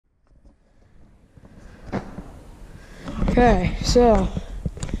Okay, so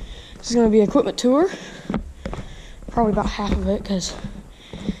this is going to be an equipment tour. Probably about half of it, because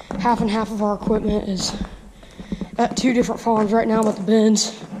half and half of our equipment is at two different farms right now with the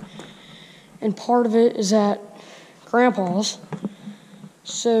bins, and part of it is at Grandpa's.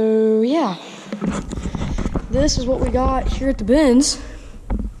 So yeah, this is what we got here at the bins.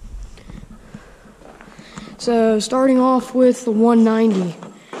 So starting off with the 190.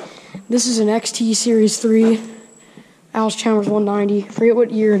 This is an XT Series 3 Allis-Chalmers 190. I forget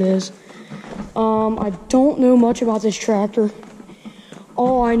what year it is. I don't know much about this tractor.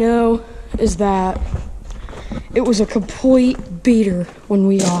 All I know is that it was a complete beater when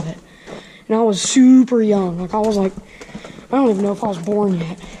we got it. And I was super young. Like, I don't even know if I was born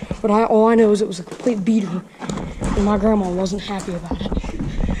yet. But all I know is it was a complete beater. And my grandma wasn't happy about it.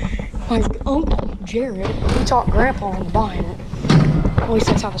 My uncle, Jared, he talked Grandpa into buying it. At least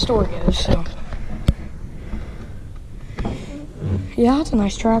that's how the story goes, so. Yeah, it's a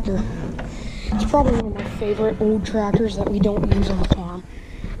nice tractor. It's probably one of my favorite old tractors that we don't use on the farm.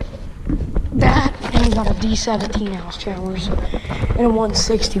 That, and we got a D17 Allis-Chalmers and a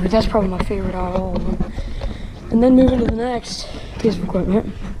 160, but that's probably my favorite out of all of them. And then moving to the next piece of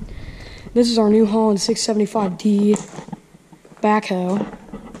equipment. This is our New Holland 675D backhoe.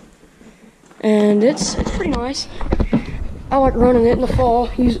 And it's pretty nice. I like running it in the fall,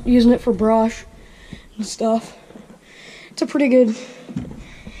 using it for brush and stuff. It's a pretty good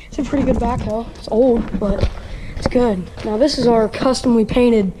backhoe. It's old, but it's good. Now this is our customly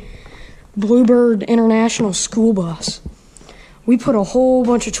painted Bluebird International school bus. We put a whole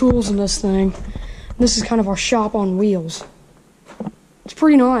bunch of tools in this thing. This is kind of our shop on wheels. It's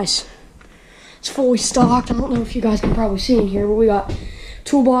pretty nice. It's fully stocked. I don't know if you guys can probably see in here, but we got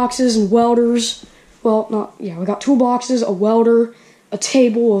toolboxes and welders. Well, we got toolboxes, a welder, a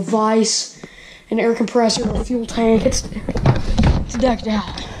table, a vise, an air compressor, a fuel tank. It's decked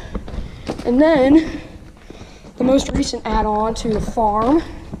out. And then the most recent add-on to the farm,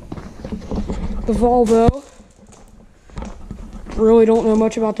 the Volvo. Really don't know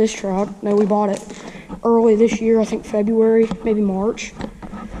much about this truck. No, we bought it early this year, I think February, maybe March.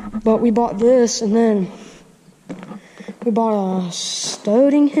 But we bought this, and then we bought a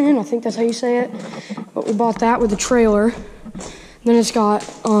Stodingham, I think that's how you say it. But we bought that with a trailer. Then it's got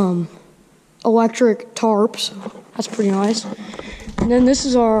electric tarps. That's pretty nice. And then this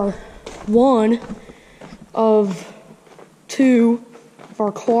is our one of two of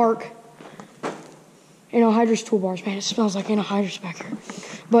our Clark anhydrous toolbars. Man, it smells like anhydrous back here.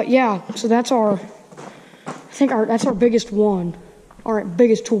 But yeah, so that's that's our biggest one, our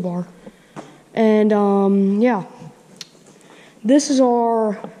biggest toolbar. And yeah, this is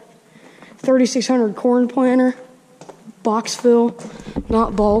our 3600 corn planter, box fill,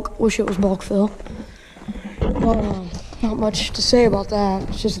 not bulk. Wish it was bulk fill. But not much to say about that.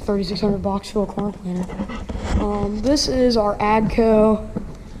 It's just a 3600 box fill corn planter. This is our AGCO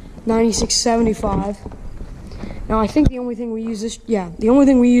 9675. Now I think the only thing we use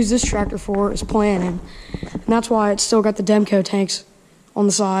this tractor for is planting, and that's why it's still got the Demco tanks on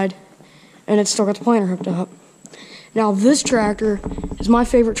the side, and it's still got the planter hooked up. Now this tractor is my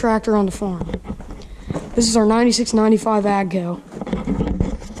favorite tractor on the farm. This is our 9695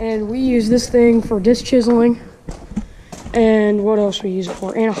 AGCO, and we use this thing for disc chiseling. And what else we use it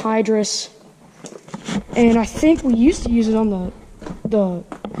for? Anhydrous. And I think we used to use it on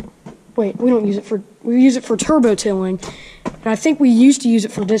we don't use it for, we use it for turbo tilling. And I think we used to use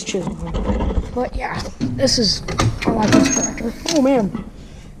it for disc chiseling. But yeah, I like this tractor. Oh man,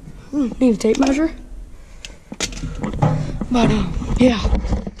 need a tape measure. But yeah,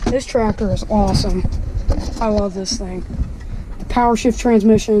 this tractor is awesome. I love this thing. The power shift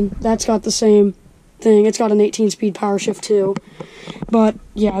transmission, that's got the same thing. It's got an 18-speed power shift too. But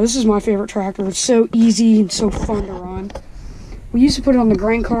yeah, this is my favorite tractor. It's so easy and so fun to run. We used to put it on the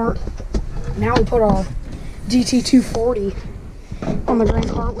grain cart. Now we put our DT240 on the grain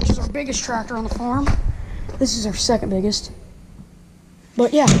cart, which is our biggest tractor on the farm. This is our second biggest.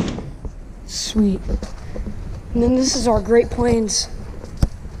 But yeah, sweet. And then this is our Great Plains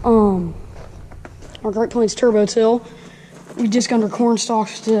turbo till. We disc under corn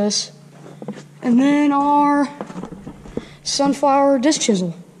stalks with this. And then our Sunflower disc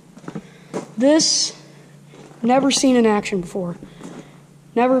chisel. This, never seen in action before.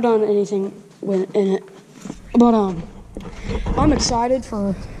 Never done anything in it. But I'm excited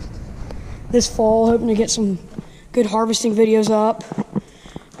for this fall, hoping to get some good harvesting videos up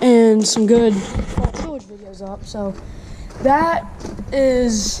and some good fall tillage videos up. So that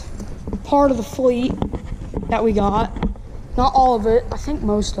is part of the fleet that we got. Not all of it, I think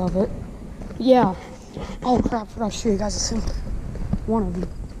most of it. Yeah, Oh crap, I forgot to show you guys a semi. One of them.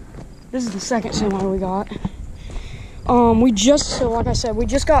 This is the second semi we got. So like I said, we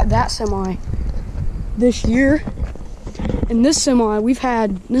just got that semi this year. And this semi,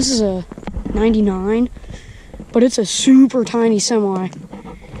 this is a 99, but it's a super tiny semi.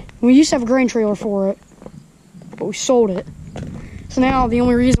 We used to have a grain trailer for it, but we sold it. So now the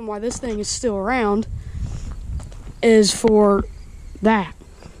only reason why this thing is still around is for that.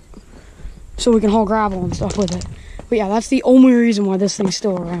 So we can haul gravel and stuff with it. But yeah, that's the only reason why this thing's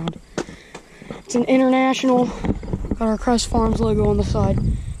still around. It's an International, got our Crest Farms logo on the side.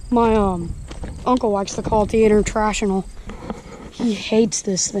 My uncle likes to call it the International. He hates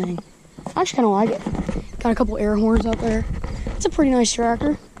this thing. I actually kind of like it. Got a couple air horns out there. It's a pretty nice truck.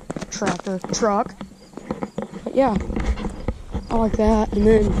 But yeah, I like that. And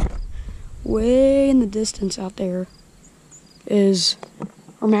then way in the distance out there is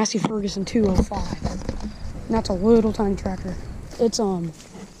our Massey Ferguson 205. And that's a little tiny tractor. It's, ooh,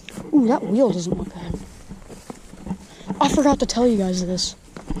 that wheel doesn't look bad. I forgot to tell you guys this.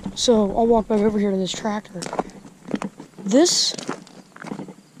 So I'll walk back over here to this tractor. This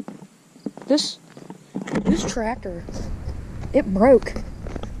tractor, it broke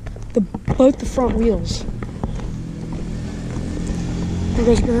both the front wheels. There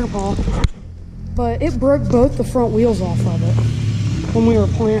goes Grandpa. But it broke both the front wheels off of it when we were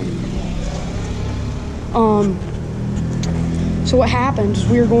planting. So what happened is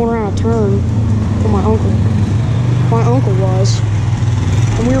we were going around a turn for my uncle. My uncle was.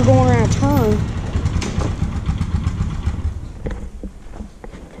 And we were going around a turn.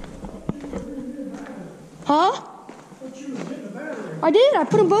 Huh? I did. I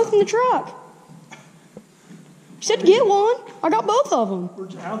put them both in the truck. You said to get one. I got both of them.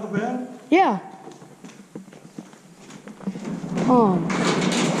 Out of the bed? Yeah.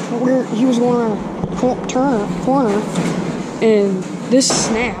 He was going around a corner, and this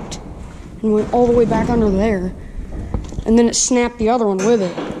snapped and went all the way back under there, and then it snapped the other one with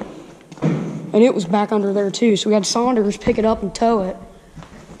it, and it was back under there too. So we had Saunders pick it up and tow it,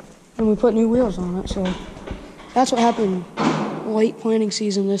 and we put new wheels on it. So that's what happened late planting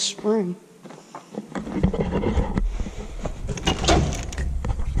season this spring.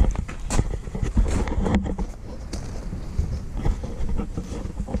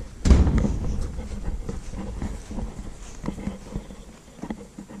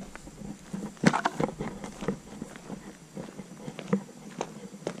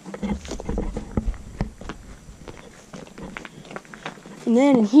 And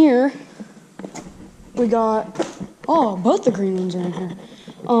then in here, we got, both the green ones are in here.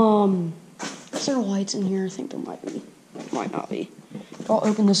 Is there lights in here? I think there might be. Might not be. I'll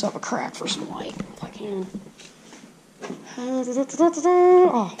open this up a crack for some light if I can. Oh.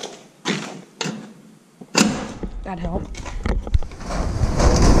 That'd help.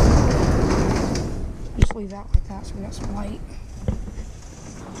 Just leave that like that so we got some light.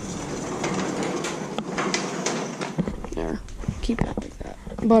 There. Keep that like that.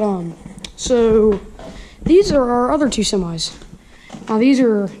 But, so these are our other two semis. Now, these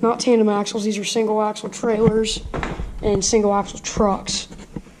are not tandem axles. These are single axle trailers and single axle trucks.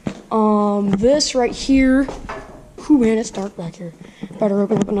 This right here, whew, man, it's dark back here. Better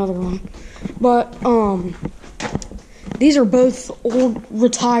open up another one. But, these are both old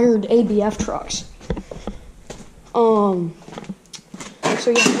retired ABF trucks. So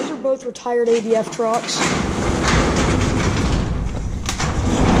yeah, these are both retired ABF trucks.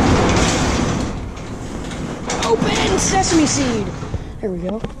 Open sesame seed. There we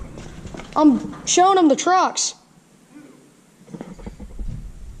go. I'm showing them the trucks.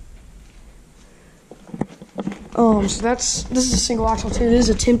 So this is a single axle too. This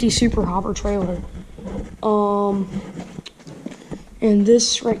is a Timpte Super Hopper trailer. And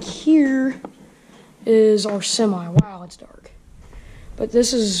this right here is our semi. Wow, it's dark. But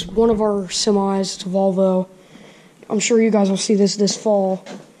this is one of our semis. It's a Volvo. I'm sure you guys will see this fall.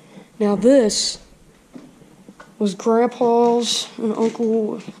 Now this was Grandpa's and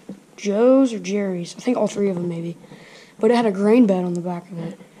Uncle Joe's or Jerry's. I think all three of them maybe. But it had a grain bed on the back of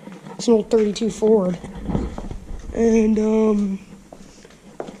it. It's an old 32 Ford. And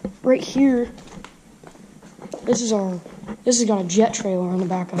right here, this has got a jet trailer on the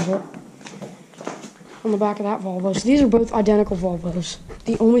back of it. On the back of that Volvo. So these are both identical Volvos.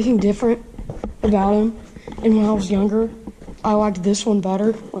 The only thing different about them, and when I was younger, I liked this one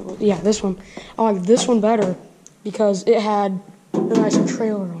better. Yeah, this one. I liked this one better because it had a nicer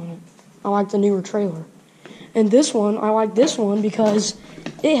trailer on it. I liked the newer trailer. And this one, I like this one because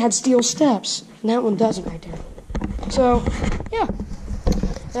it had steel steps, and that one doesn't right there. So, yeah.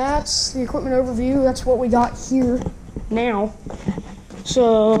 that's the equipment overview. That's what we got here now.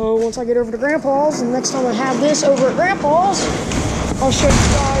 So once I get over to Grandpa's, and next time I have this over at Grandpa's, I'll show you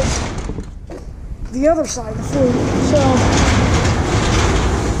guys the other side of the fleet. So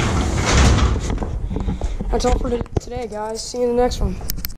that's all for today, guys. See you in the next one.